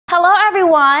Hello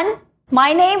everyone,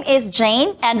 my name is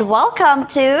Jane and welcome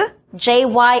to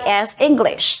JYS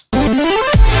English.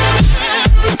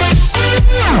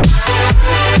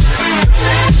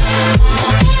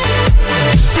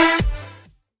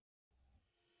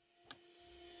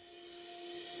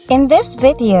 In this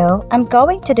video, I'm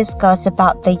going to discuss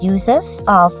about the uses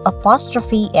of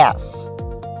apostrophe S.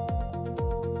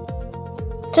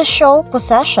 To show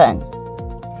possession.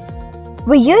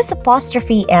 We use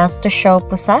apostrophe S to show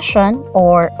possession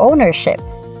or ownership.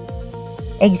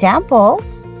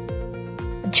 Examples: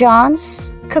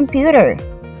 John's computer.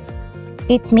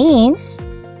 It means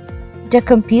the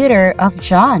computer of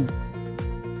John.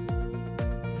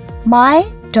 My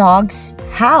dog's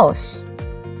house.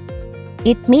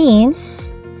 It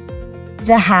means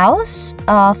the house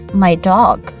of my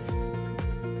dog.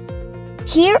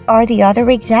 Here are the other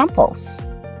examples.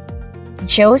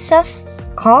 Joseph's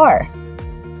car.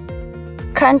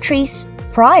 Country's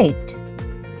pride.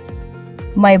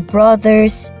 My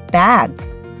brother's bag.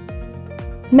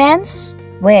 Men's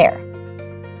wear.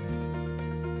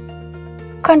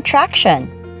 Contraction.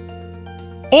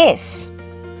 Is.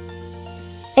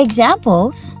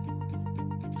 Examples: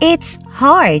 It's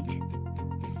hard.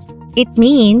 It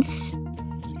means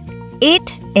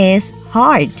it is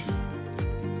hard.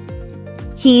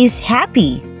 He's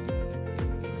happy.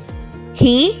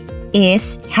 He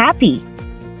is happy.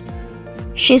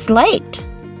 She's late.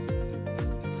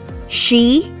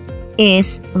 She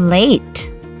is late.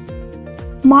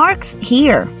 Mark's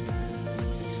here.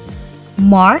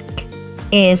 Mark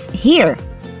is here.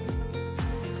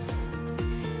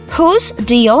 Who's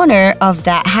the owner of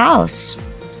that house?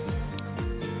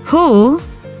 Who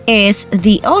is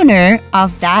the owner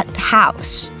of that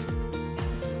house?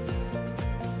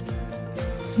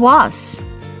 Was.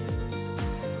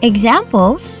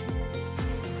 Examples: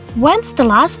 When's the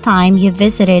last time you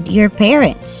visited your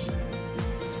parents?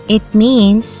 It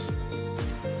means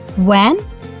when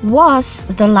was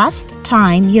the last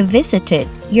time you visited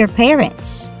your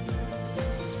parents?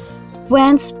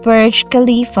 When's Burj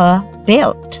Khalifa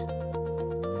built?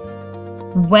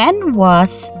 When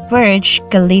was Burj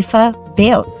Khalifa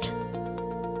built?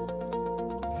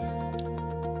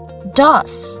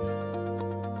 Does.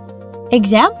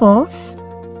 Examples: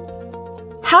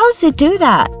 How's he do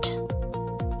that?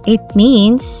 It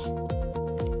means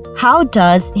how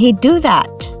does he do that?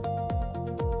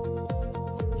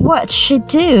 What she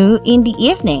do in the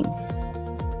evening?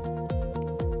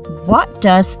 What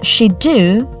does she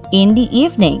do in the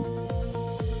evening?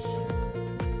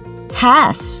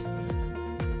 Has.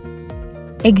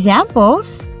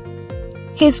 Examples: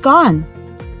 He's gone.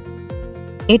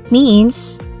 It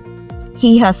means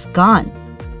he has gone.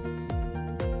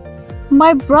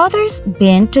 My brother's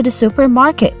been to the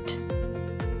supermarket.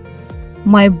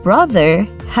 My brother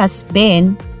has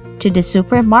been to the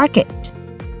supermarket.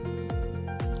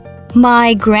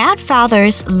 My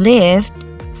grandfathers lived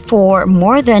for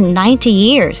more than 90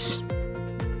 years.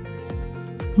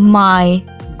 My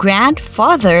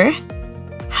grandfather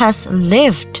has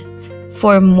lived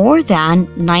for more than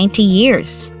 90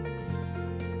 years.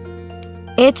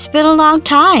 It's been a long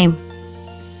time.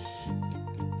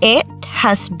 It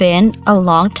has been a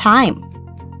long time.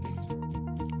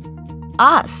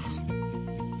 Us.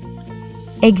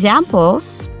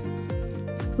 Examples: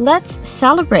 Let's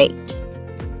celebrate.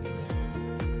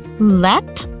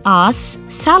 Let us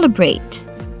celebrate.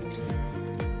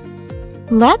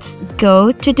 Let's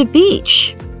go to the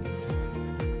beach.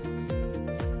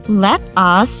 Let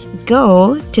us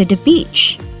go to the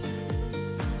beach.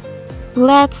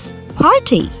 Let's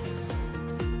party.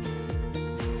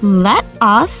 Let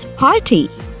us party.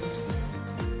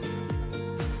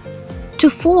 To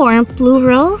form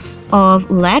plurals of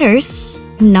letters,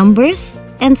 numbers,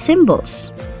 and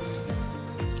symbols.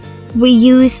 We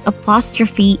use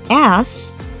apostrophe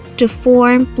S to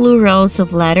form plurals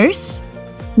of letters,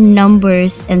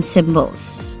 numbers, and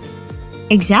symbols.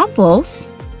 Examples: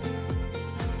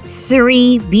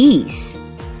 3 B's,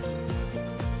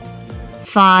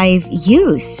 5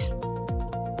 U's,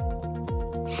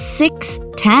 6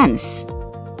 10s,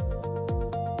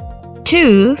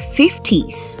 2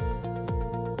 50s,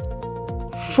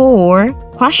 4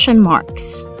 question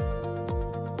marks.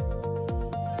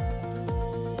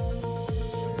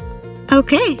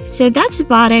 Okay, so that's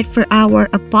about it for our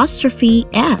apostrophe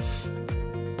S.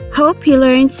 Hope you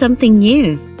learned something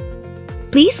new.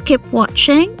 Please keep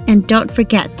watching and don't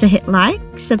forget to hit like,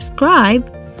 subscribe,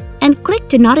 and click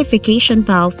the notification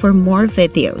bell for more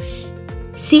videos.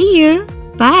 See you!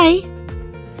 Bye!